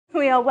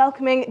we are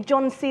welcoming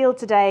John Seale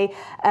today,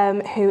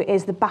 who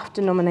is the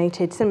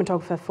BAFTA-nominated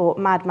cinematographer for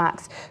Mad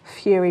Max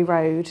Fury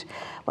Road.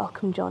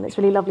 Welcome, John. It's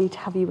really lovely to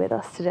have you with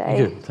us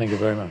today. Thank you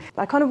very much.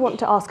 I kind of want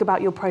to ask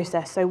about your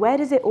process. So where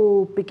does it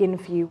all begin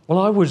for you? Well,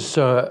 I was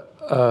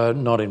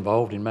not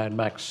involved in Mad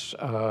Max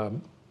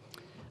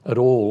at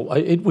all.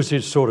 It was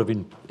just sort of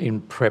in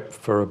prep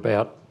for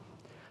about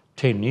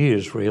 10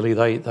 years, really.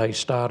 They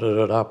started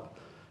it up,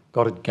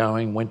 got it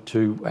going, went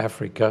to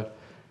Africa,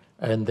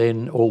 and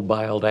then all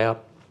bailed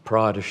out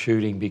prior to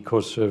shooting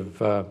because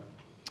of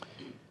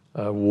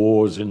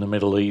wars in the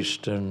Middle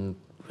East, and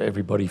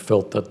everybody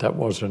felt that that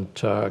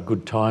wasn't a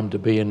good time to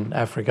be in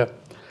Africa.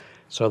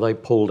 So they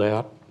pulled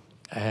out,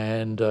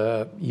 and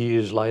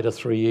years later,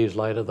 3 years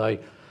later, they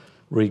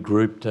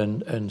regrouped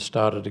and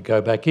started to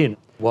go back in.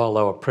 While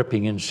they were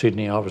prepping in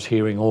Sydney, I was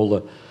hearing all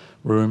the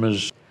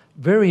rumours.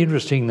 Very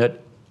interesting that,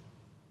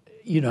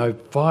 you know,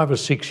 5 or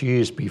 6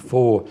 years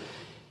before,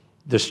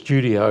 the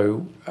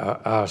studio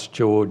asked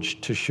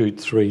George to shoot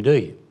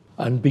 3D.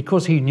 And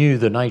because he knew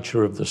the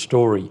nature of the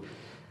story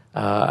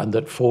and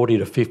that 40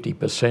 to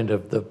 50%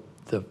 of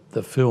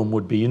the film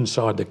would be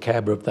inside the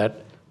cab of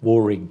that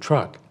war-rigged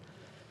truck,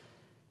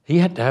 he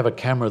had to have a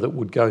camera that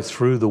would go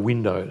through the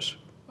windows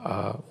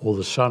or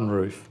the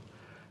sunroof,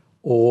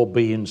 or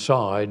be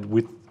inside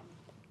with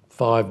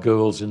 5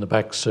 girls in the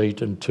back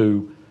seat and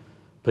 2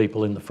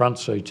 people in the front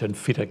seats, and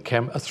fit a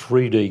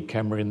 3D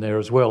camera in there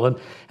as well. And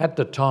at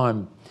the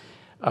time,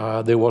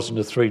 there wasn't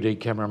a 3D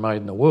camera made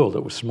in the world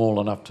that was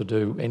small enough to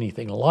do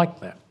anything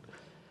like that.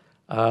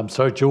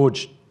 So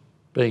George,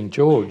 being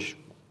George,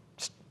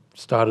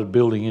 started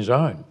building his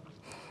own.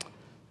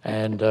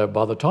 And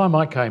by the time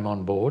I came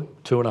on board,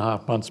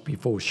 2.5 months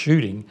before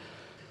shooting,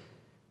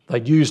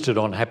 they'd used it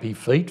on Happy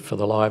Feet for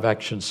the live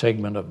action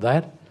segment of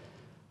that.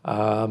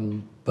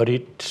 But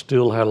it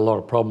still had a lot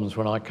of problems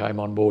when I came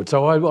on board.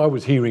 So I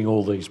was hearing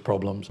all these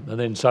problems, and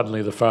then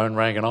suddenly the phone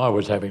rang and I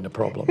was having a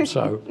problem.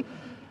 So,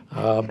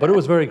 but it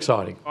was very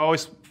exciting. I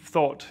always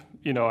thought,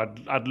 you know,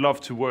 I'd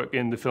love to work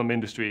in the film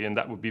industry, and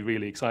that would be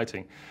really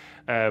exciting.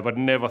 But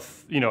never,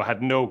 you know,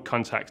 had no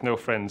contacts, no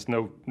friends,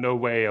 no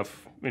way of,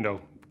 you know,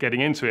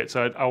 getting into it.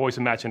 So I always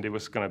imagined it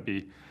was going to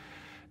be,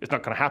 it's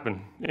not going to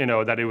happen, you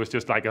know, that it was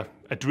just like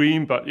a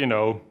dream, but, you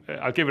know,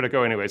 I'll give it a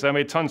go anyway. So I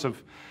made tons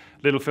of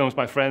little films,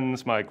 my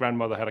friends. My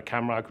grandmother had a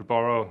camera I could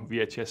borrow,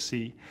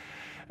 VHS-C.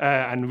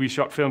 And we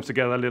shot films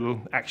together,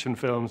 little action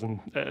films and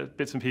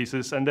bits and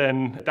pieces. And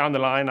then down the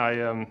line,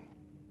 I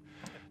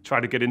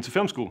tried to get into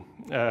film school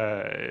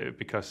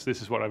because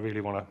this is what I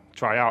really want to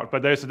try out.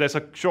 But there's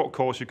a short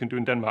course you can do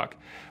in Denmark,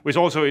 which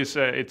also is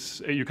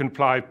you can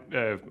apply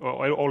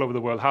all over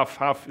the world.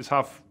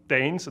 Half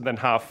Danes and then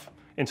half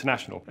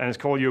international, and it's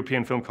called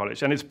European Film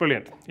College, and it's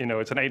brilliant. You know,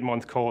 it's an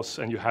 8-month course,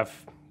 and you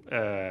have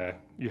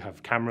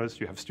cameras,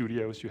 you have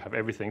studios, you have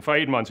everything for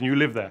 8 months, and you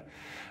live there.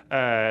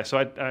 So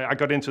I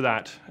got into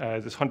that.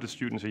 There's 100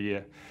 students a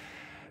year,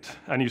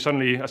 and I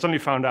suddenly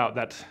found out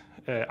that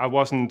I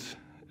wasn't.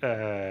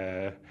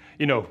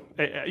 You know,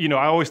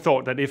 I always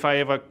thought that if I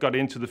ever got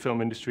into the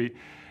film industry,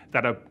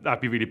 that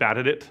I'd be really bad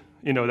at it.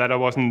 You know, that I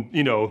wasn't.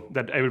 You know,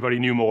 that everybody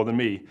knew more than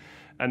me.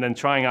 And then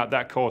trying out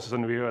that course, I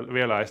suddenly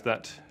realized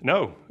that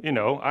no, you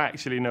know, I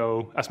actually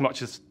know as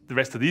much as the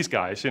rest of these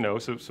guys. You know,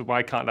 so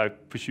why can't I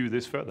pursue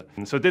this further?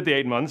 And so I did the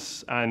 8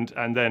 months, and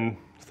then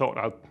thought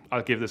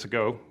I'll give this a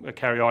go,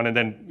 carry on, and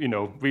then, you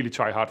know, really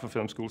try hard for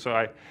film school. So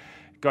I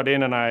got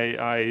in, and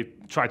I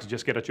tried to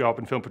just get a job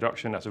in film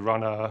production as a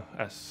runner,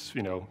 as,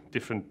 you know,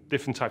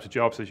 different types of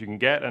jobs that you can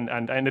get,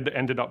 and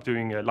ended up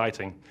doing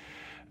lighting.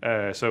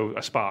 So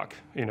a spark,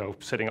 you know,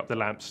 setting up the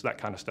lamps, that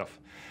kind of stuff.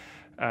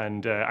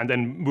 And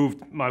then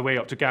moved my way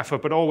up to gaffer,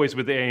 but always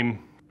with the aim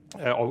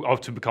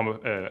of to become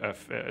a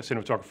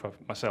cinematographer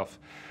myself.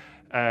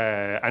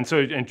 And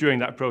during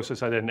that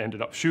process, I then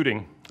ended up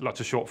shooting lots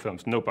of short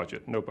films, no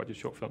budget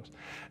short films.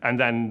 And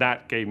then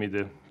that gave me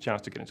the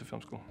chance to get into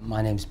film school.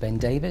 My name's Ben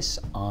Davis.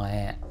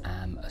 I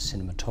am a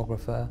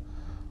cinematographer,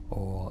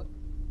 or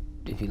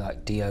if you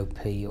like,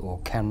 DOP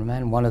or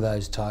cameraman, one of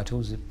those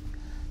titles.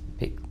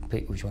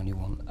 Pick which one you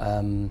want.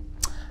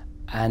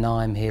 And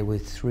I'm here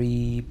with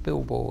Three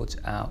Billboards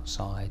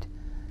Outside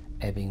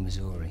Ebbing,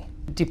 Missouri.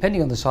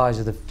 Depending on the size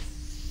of the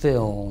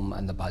film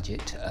and the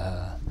budget,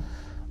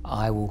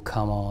 I will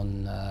come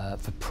on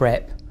for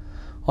prep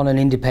on an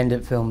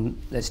independent film.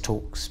 Let's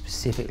talk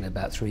specifically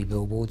about Three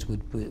Billboards.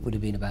 Would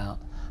have been about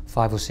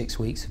 5 or 6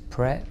 weeks of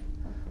prep.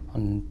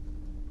 On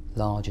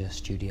larger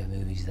studio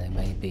movies, they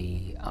may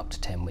be up to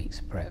 10 weeks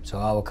of prep. So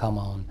I will come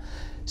on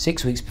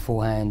 6 weeks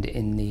beforehand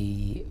in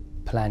the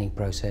planning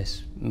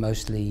process,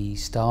 mostly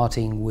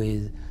starting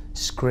with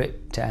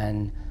script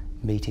and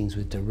meetings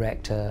with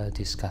director,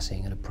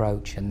 discussing an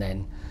approach, and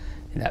then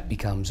that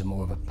becomes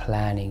more of a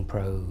planning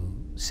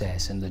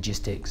process and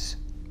logistics.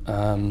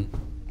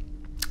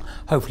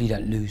 Hopefully you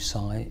don't lose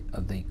sight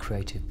of the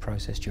creative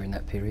process during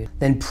that period.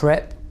 Then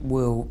prep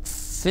will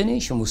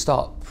finish and we'll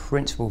start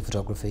principal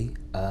photography.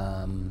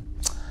 And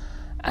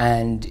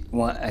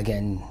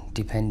again,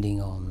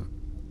 depending on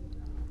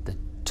the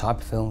type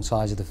of film,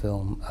 size of the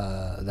film,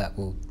 that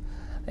will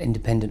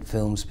independent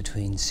films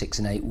between 6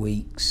 and 8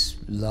 weeks.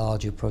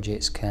 Larger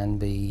projects can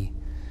be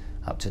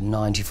up to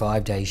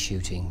 95 days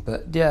shooting,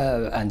 but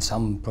yeah, and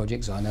some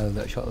projects I know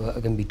that are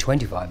going to be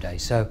 25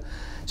 days. So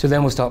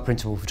then we'll start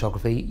principal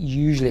photography.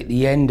 Usually at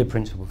the end of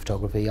principal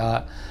photography,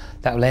 that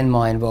will end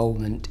my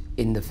involvement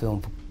in the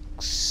film for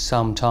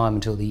some time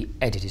until the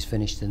edit is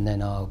finished, and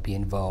then I'll be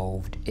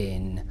involved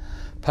in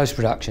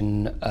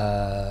post-production,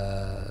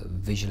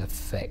 visual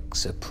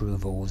effects,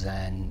 approvals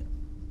and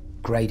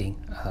grading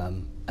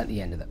at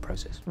the end of that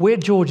process. Where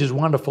George is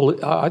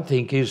wonderful, I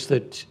think, is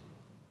that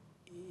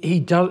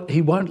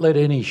he won't let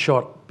any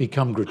shot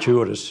become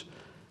gratuitous.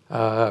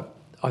 I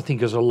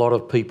think as a lot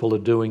of people are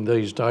doing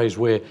these days,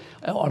 where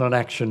on an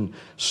action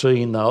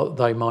scene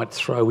they might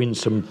throw in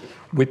some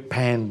whip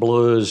pan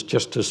blurs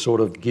just to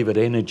sort of give it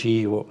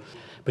energy,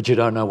 but you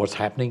don't know what's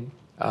happening.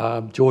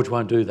 George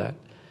won't do that.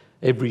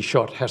 Every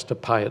shot has to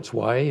pay its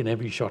way and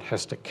every shot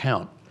has to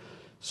count.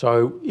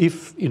 So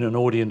if in an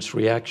audience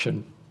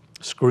reaction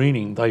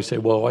screening they say,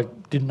 well, I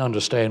didn't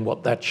understand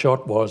what that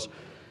shot was,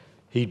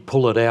 he'd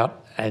pull it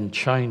out and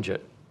change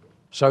it.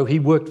 So he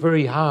worked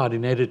very hard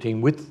in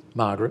editing with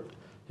Margaret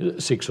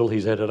Sixel,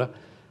 his editor,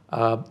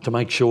 to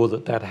make sure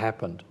that that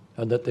happened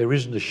and that there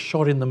isn't a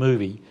shot in the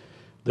movie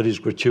that is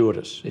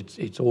gratuitous.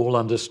 It's all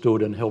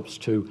understood and helps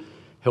to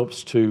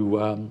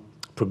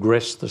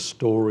progress the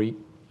story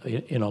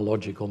in a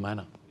logical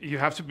manner. You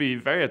have to be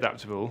very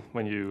adaptable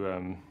when you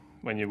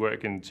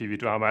work in TV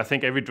drama. I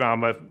think every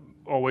drama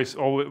always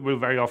will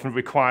very often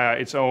require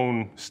its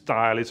own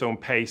style, its own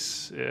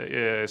pace.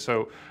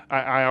 So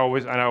I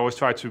always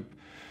try to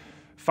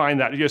find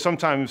that.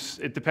 Sometimes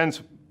it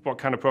depends what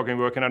kind of program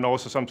you're working, and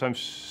also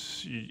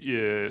sometimes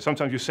you're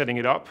setting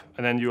it up,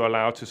 and then you're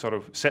allowed to sort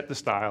of set the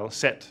style,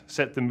 set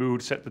the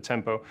mood, set the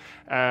tempo.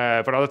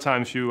 But other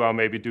times you are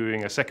maybe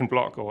doing a second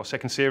block or a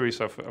second series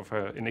of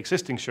an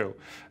existing show.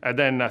 And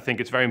then I think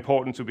it's very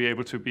important to be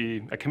able to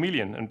be a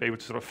chameleon and be able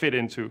to sort of fit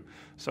into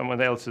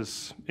someone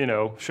else's,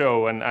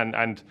 show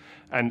and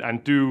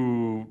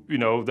do,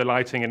 the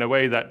lighting in a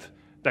way that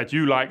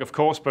you like, of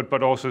course,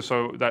 but also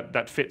so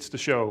that fits the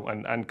show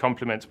and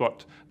complements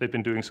what they've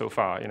been doing so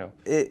far.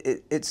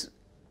 It's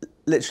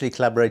literally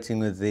collaborating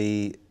with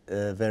the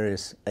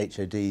various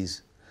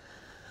HODs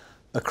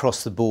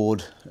across the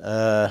board.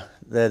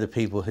 They're the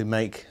people who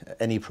make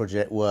any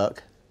project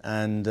work,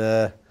 and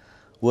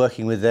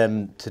working with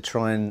them to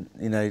try and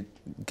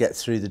get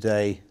through the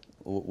day,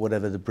 or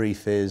whatever the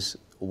brief is,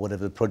 or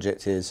whatever the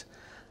project is,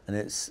 and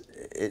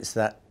it's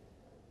that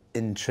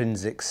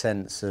intrinsic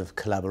sense of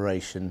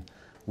collaboration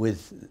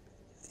with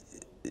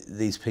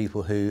these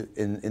people who,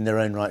 in their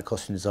own right,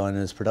 costume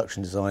designers,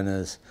 production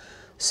designers,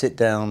 sit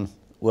down,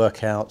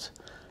 work out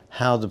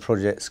how the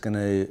project's going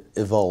to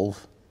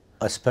evolve.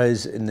 I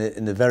suppose in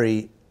the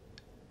very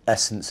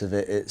essence of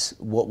it, it's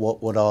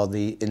what are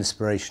the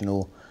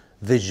inspirational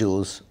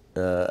visuals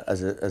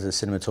as a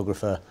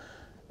cinematographer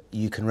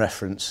you can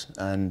reference,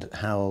 and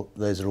how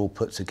those are all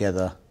put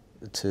together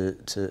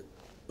to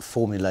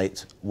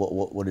formulate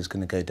what is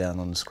going to go down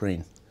on the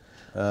screen.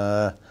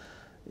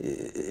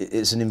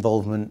 It's an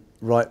involvement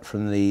right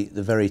from the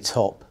very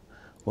top,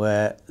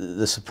 where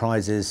the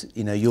surprise is,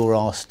 you're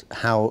asked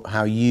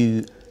how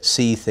you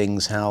see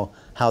things, how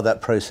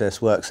that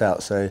process works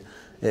out. So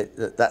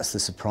that's the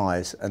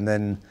surprise, and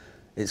then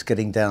it's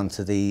getting down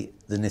to the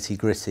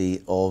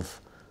nitty-gritty of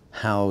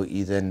how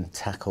you then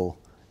tackle,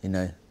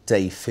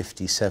 day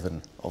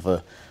 57 of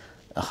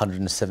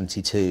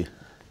 172.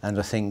 And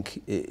I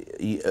think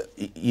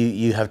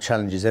you have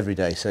challenges every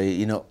day, so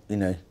you're not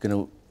going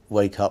to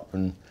wake up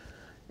and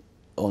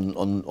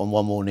on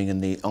one morning and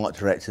the art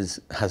director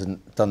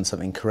hasn't done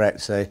something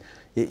correct. So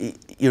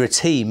you're a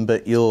team,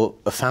 but you're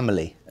a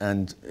family,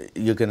 and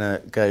you're going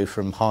to go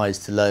from highs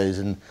to lows,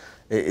 and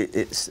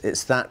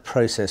it's that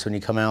process when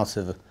you come out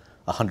of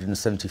a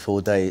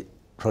 174-day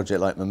project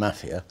like the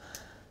Mafia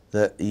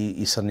that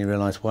you suddenly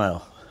realise,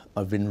 wow,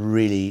 I've been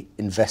really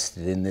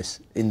invested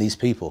in these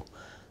people.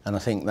 And I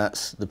think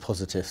that's the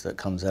positive that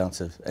comes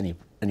out of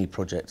any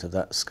project of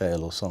that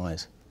scale or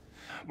size.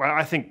 Well,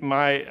 I think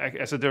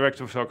as a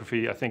director of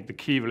photography, I think the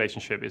key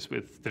relationship is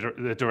with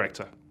the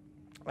director.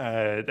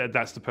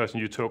 That's the person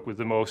you talk with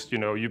the most.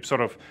 You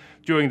sort of,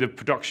 during the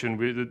production,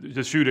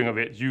 the shooting of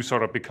it, you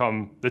sort of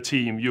become the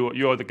team.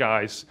 You're the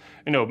guys,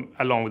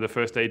 along with the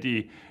first AD.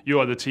 You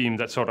are the team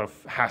that sort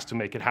of has to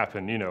make it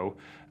happen,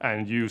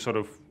 and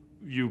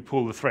you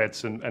pull the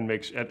threads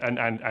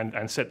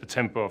and set the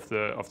tempo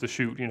of the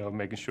shoot,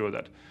 making sure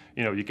that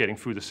you're getting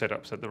through the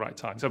setups at the right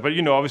time. So, but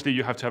obviously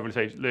you have to have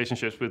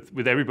relationships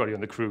with everybody on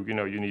the crew.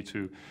 You need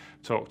to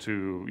talk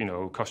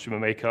to costume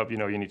and makeup.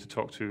 You need to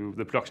talk to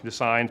the production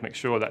design to make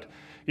sure that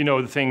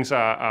the things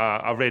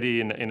are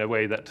ready in a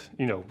way that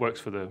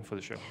works for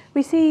the show.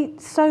 We see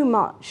so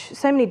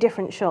many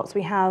different shots.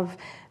 We have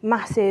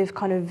massive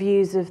kind of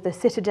views of the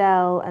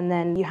citadel, and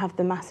then you have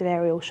the massive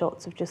aerial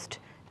shots of just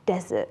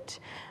desert.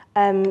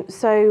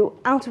 So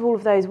out of all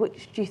of those,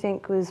 which do you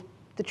think was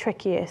the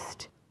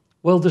trickiest?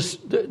 Well,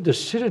 the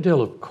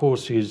citadel, of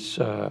course, is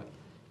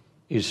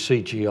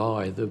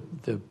CGI,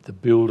 the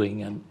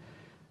building,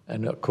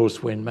 And of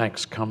course, when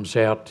Max comes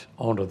out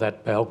onto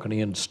that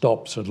balcony and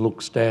stops and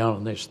looks down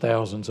and there's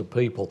thousands of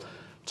people,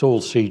 it's all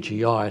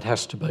CGI, it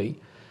has to be.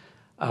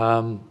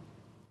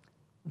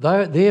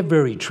 They're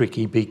very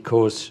tricky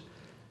because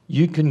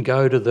you can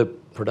go to the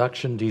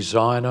production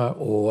designer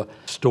or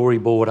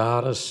storyboard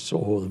artists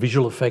or the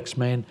visual effects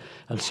man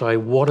and say,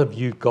 what have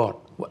you got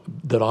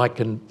that I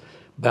can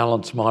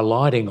balance my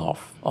lighting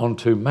off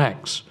onto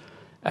Max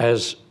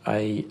as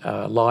a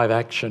live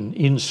action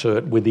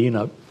insert within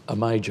a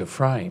major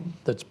frame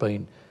that's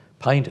been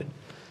painted.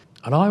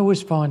 And I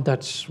always find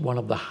that's one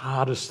of the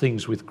hardest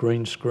things with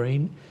green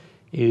screen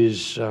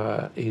is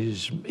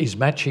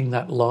matching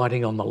that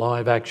lighting on the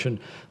live action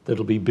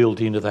that'll be built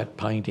into that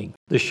painting.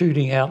 The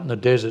shooting out in the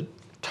desert,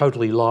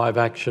 totally live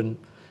action,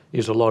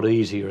 is a lot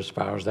easier as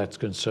far as that's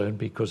concerned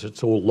because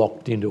it's all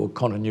locked into a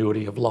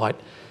continuity of light.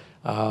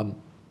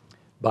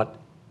 But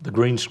the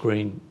green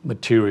screen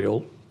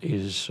material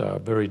is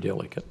very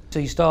delicate. So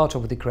you start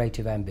off with a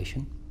creative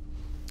ambition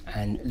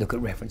and look at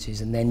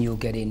references, and then you'll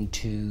get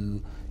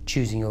into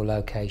choosing your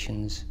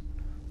locations,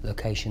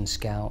 location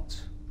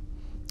scouts,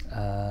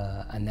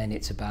 and then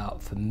it's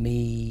about, for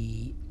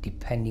me,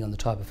 depending on the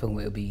type of film,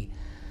 it'll be,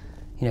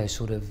 you know,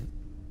 sort of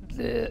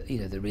the, you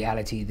know, the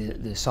reality,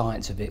 the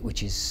science of it,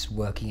 which is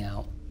working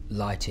out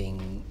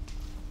lighting,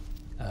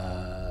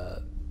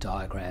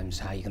 diagrams,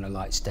 how you're going to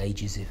light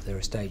stages if there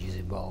are stages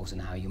involved,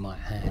 and how you might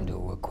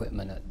handle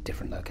equipment at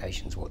different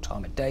locations, what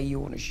time of day you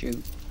want to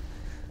shoot,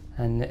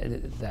 and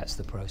that's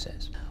the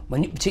process.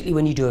 Particularly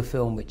when you do a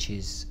film which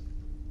is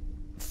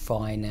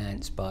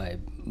financed by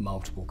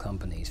multiple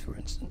companies, for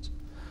instance,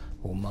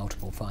 or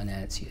multiple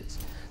financiers,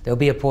 there'll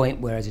be a point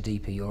where, as a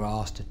DP, you're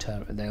asked to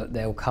turn.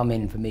 They'll come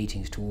in for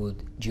meetings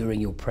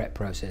during your prep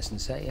process and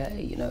say,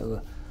 hey, you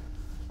know.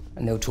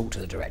 And they'll talk to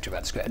the director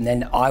about the script, and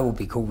then I will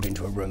be called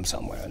into a room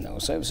somewhere and they'll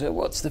say, so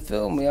what's the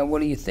film, you know,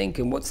 what are you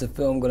thinking, what's the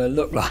film going to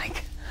look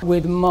like?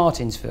 With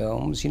Martin's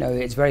films, you know,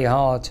 it's very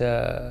hard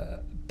to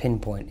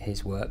pinpoint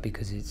his work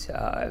because it's,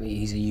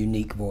 he's a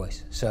unique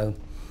voice. So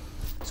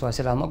I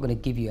said, I'm not going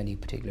to give you any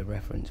particular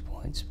reference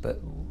points, but,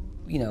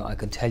 you know, I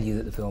could tell you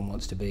that the film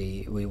wants to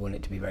be, we want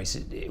it to be very,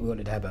 we want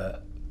it to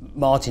have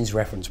Martin's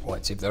reference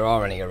points, if there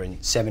are any, are in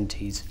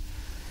 70s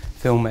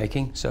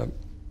filmmaking. So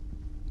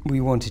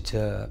we wanted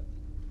to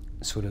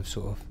sort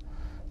of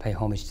pay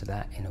homage to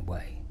that in a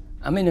way.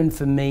 I mean, and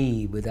for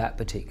me, with that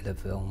particular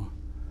film,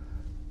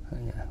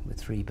 with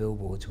Three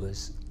Billboards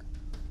was,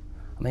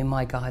 I mean,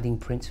 my guiding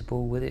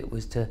principle with it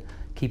was to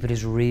keep it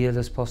as real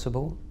as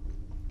possible,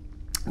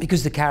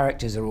 because the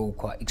characters are all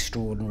quite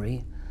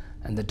extraordinary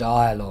and the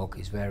dialogue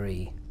is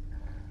very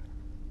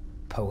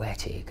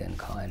poetic and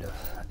kind of,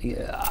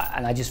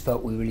 and I just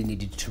felt we really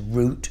needed to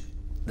root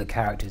the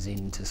characters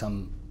into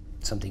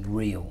something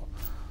real.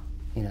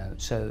 You know,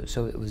 so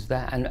it was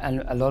that,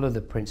 and a lot of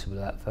the principle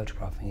about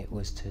photographing it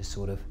was to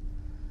sort of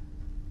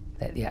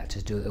let the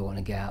actors do what they want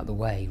to get out of the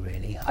way.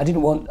 Really, I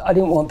didn't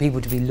want people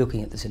to be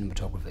looking at the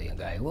cinematography and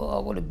going,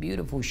 "Whoa, what a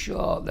beautiful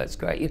shot! That's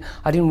great."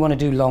 I didn't want to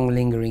do long,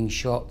 lingering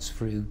shots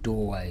through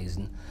doorways,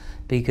 and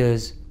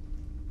because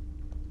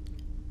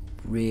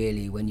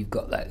really, when you've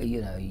got that, you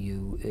know,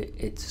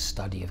 it's a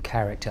study of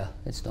character.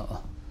 It's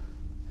not,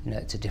 you know,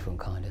 it's a different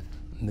kind of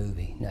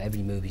movie. Now,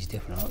 every movie's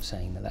different. I'm not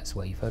saying that that's the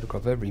way you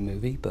photograph every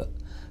movie, but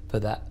for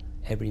that,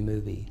 every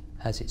movie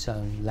has its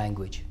own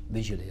language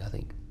visually, I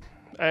think.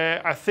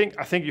 I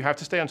think you have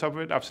to stay on top of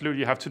it.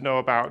 Absolutely, you have to know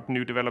about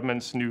new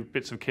developments, new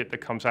bits of kit that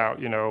comes out,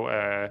 you know,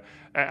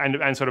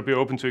 and sort of be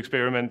open to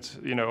experiment,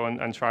 you know,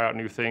 and try out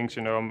new things.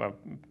 You know, I'm a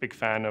big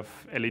fan of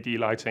LED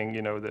lighting,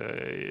 you know,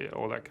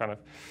 all that kind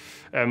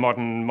of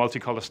modern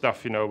multicolor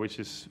stuff, you know, which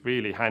is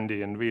really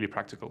handy and really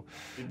practical.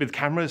 With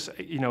cameras,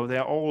 you know,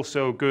 they're all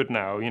so good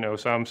now, you know,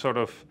 so I'm sort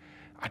of,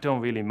 I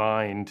don't really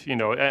mind, you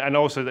know, and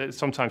also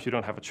sometimes you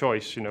don't have a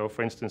choice, you know.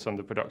 For instance, on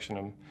the production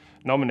I'm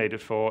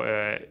nominated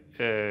for,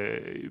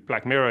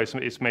 Black Mirror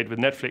is made with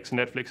Netflix, and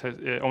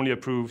Netflix only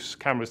approves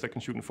cameras that can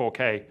shoot in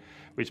 4K,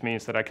 which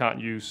means that I can't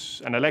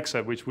use an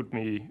Alexa, which would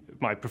be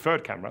my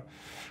preferred camera.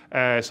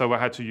 So I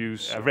had to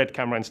use a Red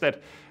camera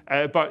instead.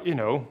 But, you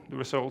know, the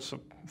results are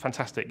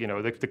fantastic, you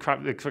know,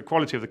 the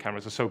quality of the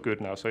cameras are so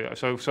good now.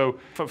 So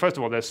first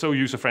of all, they're so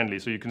user-friendly,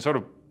 so you can sort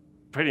of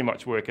pretty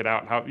much work it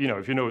out. How, you know,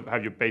 if you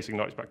have your basic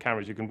knowledge about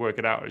cameras, you can work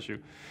it out as you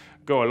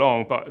go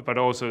along. But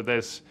also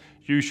there's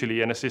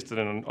usually an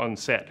assistant on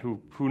set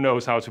who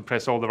knows how to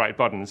press all the right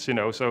buttons. You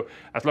know, so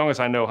as long as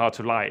I know how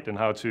to light and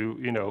how to,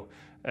 you know,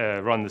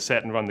 run the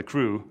set and run the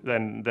crew,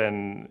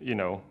 then you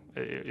know,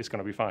 it's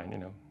going to be fine. You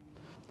know.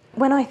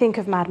 When I think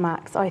of Mad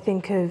Max, I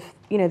think of,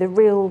 you know, the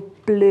real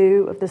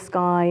blue of the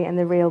sky and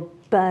the real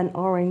burnt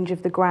orange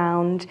of the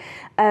ground.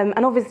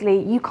 And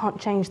obviously you can't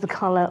change the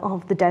colour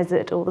of the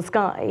desert or the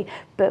sky,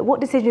 but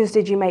what decisions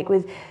did you make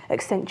with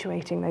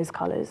accentuating those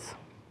colours?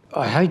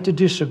 I hate to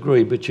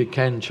disagree, but you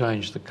can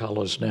change the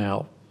colours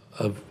now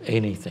of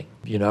anything.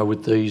 You know,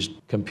 with these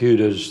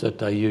computers that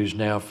they use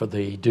now for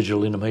the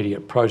digital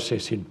intermediate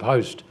process in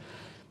post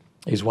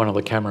is one of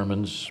the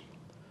cameraman's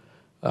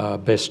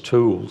best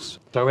tools.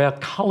 So our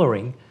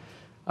colouring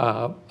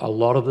a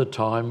lot of the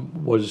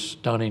time was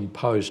done in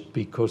post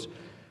because,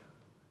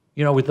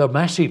 you know, with the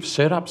massive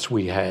setups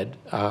we had,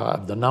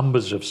 the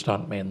numbers of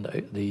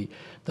stuntmen,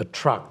 the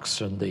trucks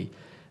and the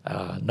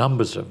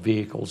numbers of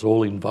vehicles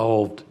all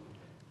involved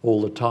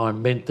all the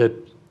time meant that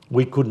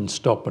we couldn't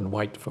stop and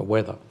wait for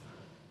weather.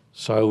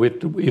 So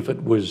if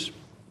it was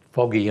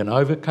foggy and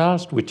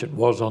overcast, which it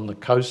was on the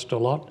coast a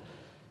lot,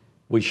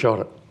 we shot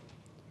it.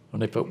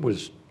 And if it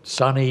was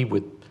sunny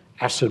with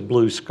acid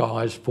blue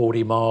skies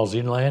 40 miles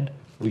inland,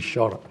 we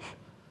shot it.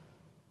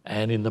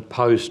 And in the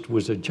post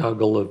was a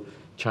juggle of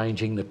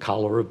changing the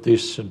colour of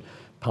this and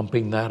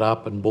pumping that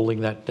up and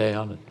pulling that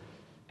down. And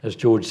as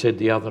George said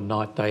the other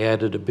night, they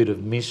added a bit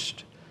of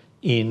mist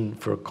in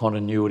for a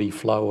continuity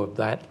flow of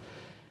that.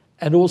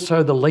 And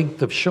also the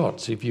length of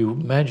shots. If you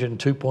imagine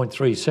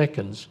 2.3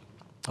 seconds,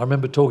 I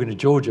remember talking to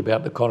George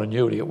about the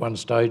continuity at one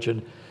stage,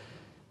 and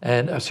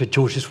I said,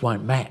 George, this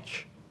won't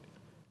match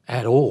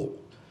at all.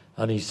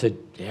 And he said,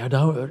 yeah,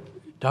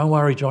 don't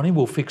worry, Johnny,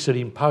 we'll fix it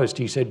in post.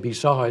 He said,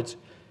 besides,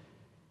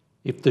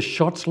 if the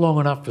shot's long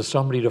enough for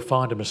somebody to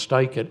find a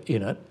mistake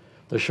in it,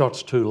 the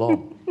shot's too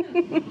long.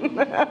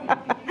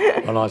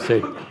 And I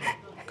said,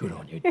 good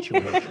on you,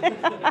 George.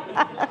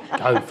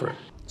 Go for it.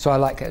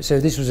 So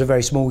this was a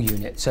very small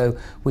unit. So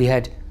we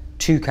had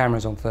 2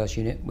 cameras on first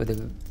unit with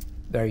a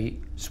very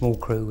small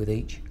crew with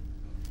each.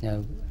 You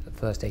know,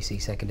 first AC,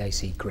 second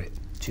AC, grip,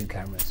 2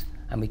 cameras.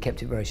 And we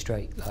kept it very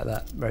straight like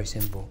that, very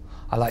simple.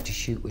 I like to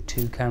shoot with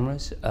 2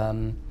 cameras.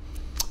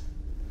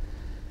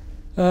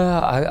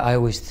 I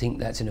always think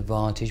that's an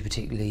advantage,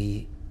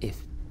 particularly if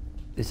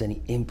there's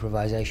any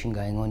improvisation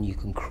going on. You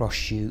can cross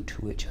shoot,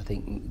 which I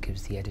think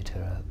gives the editor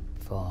a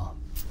far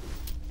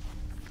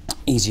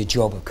easier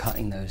job of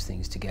cutting those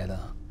things together.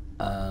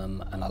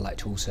 And I like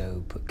to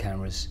also put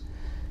cameras.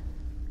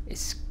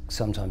 It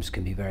sometimes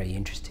can be very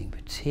interesting,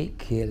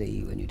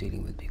 particularly when you're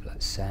dealing with people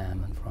like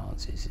Sam and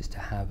Francis, is to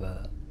have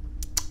a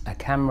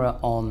camera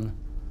on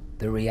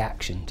the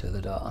reaction to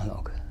the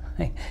dialogue.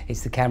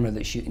 It's the camera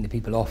that's shooting the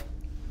people off,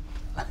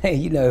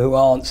 you know, who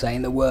aren't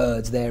saying the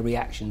words. Their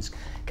reactions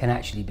can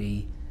actually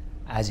be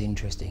as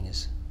interesting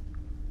as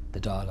the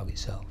dialogue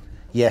itself.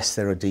 Yes,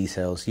 there are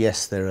details.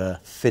 Yes, there are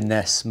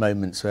finesse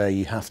moments where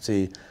you have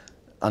to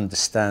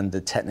understand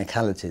the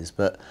technicalities,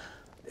 but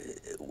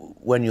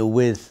when you're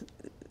with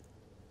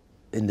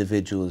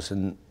individuals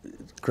and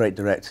great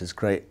directors,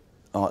 great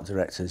art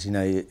directors, you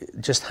know, you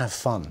just have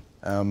fun.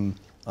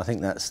 I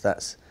think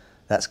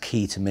that's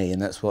key to me,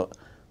 and that's what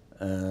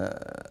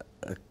a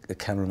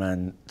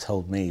cameraman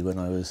told me when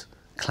I was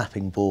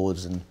clapping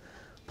boards and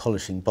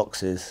polishing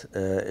boxes.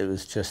 It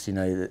was just, you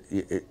know,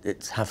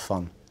 it's have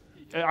fun.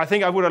 I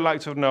think I would have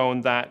liked to have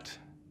known that,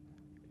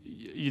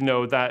 you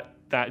know,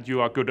 that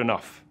you are good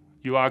enough.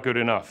 You are good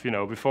enough, you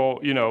know, before,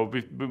 you know,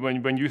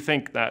 when you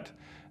think that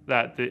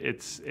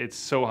it's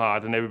so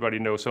hard and everybody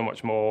knows so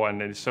much more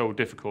and it's so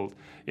difficult,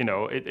 you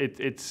know,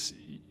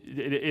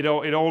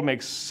 it all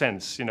makes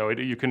sense, you know.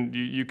 You can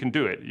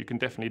do it. You can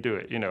definitely do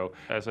it, you know.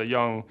 As a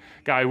young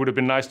guy, it would have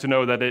been nice to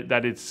know that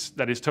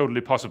it's totally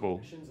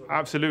possible.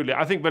 Absolutely,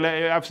 I think. Well,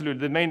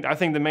 absolutely. I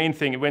think the main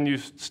thing when you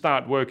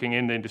start working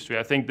in the industry,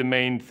 I think the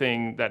main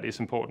thing that is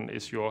important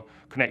is your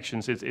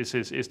connections.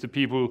 It's the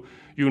people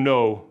you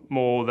know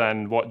more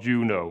than what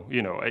you know.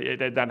 You know,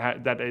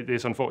 that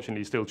is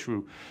unfortunately still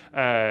true.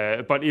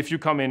 But if you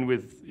come in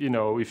with, you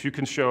know, if you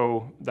can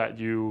show that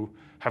you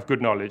have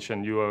good knowledge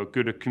and you are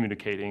good at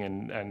communicating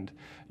and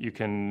you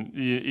can,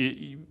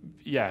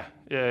 yeah.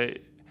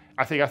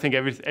 I think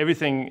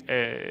everything's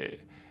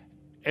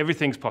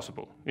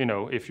possible, you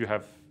know, if you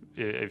have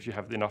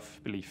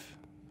enough belief.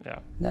 Yeah.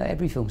 No,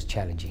 every film's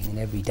challenging and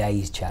every day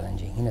is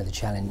challenging. You know, the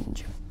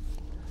challenge of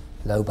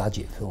low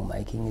budget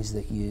filmmaking is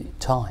that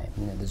time.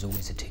 You know, there's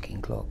always a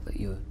ticking clock that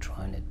you're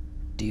trying to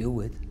deal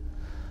with.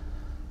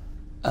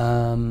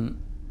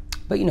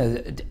 But you know,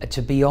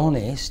 to be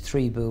honest,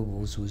 Three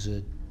Billboards was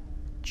a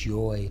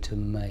joy to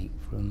make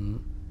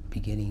from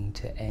beginning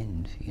to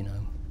end, you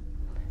know.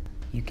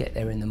 You get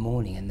there in the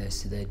morning and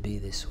there'd be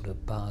this sort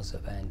of buzz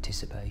of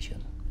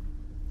anticipation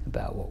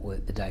about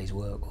what the day's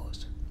work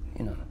was,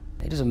 you know.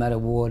 It doesn't matter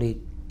what it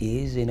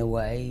is, in a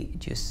way,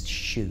 just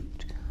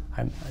shoot.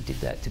 I did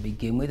that to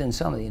begin with, and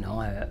some of, you know,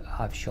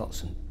 I've shot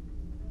some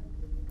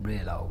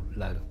real old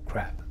load of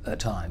crap at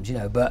times, you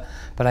know, but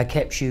I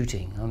kept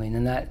shooting. I mean,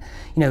 and that,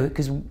 you know,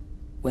 because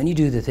when you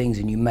do the things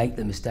and you make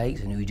the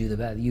mistakes and you do the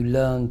bad, you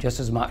learn just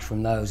as much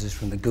from those as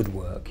from the good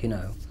work, you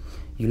know.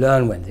 You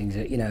learn when things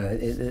are, you know,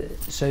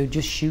 so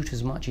just shoot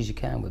as much as you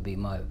can would be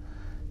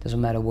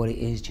doesn't matter what it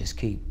is, just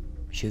keep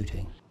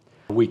shooting.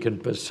 We can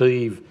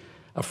perceive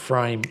a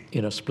frame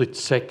in a split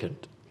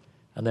second,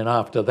 and then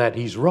after that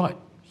he's right.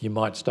 You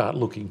might start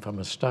looking for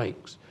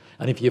mistakes.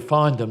 And if you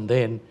find them,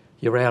 then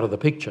you're out of the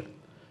picture.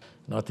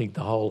 And I think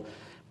the whole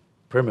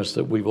premise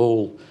that we've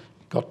all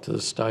got to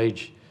the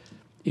stage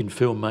in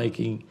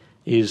filmmaking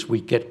is we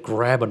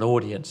grab an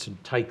audience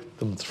and take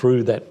them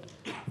through that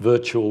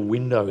virtual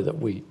window that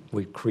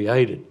we've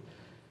created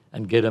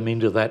and get them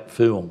into that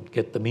film,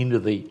 get them into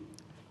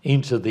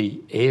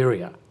the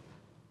area.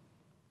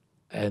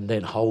 and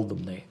then hold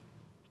them there.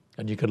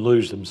 And you can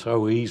lose them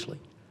so easily,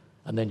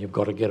 and then you've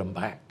got to get them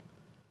back.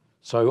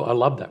 So I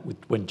love that.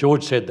 When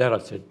George said that, I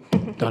said,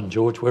 done,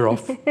 George, we're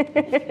off.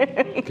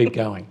 Keep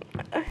going.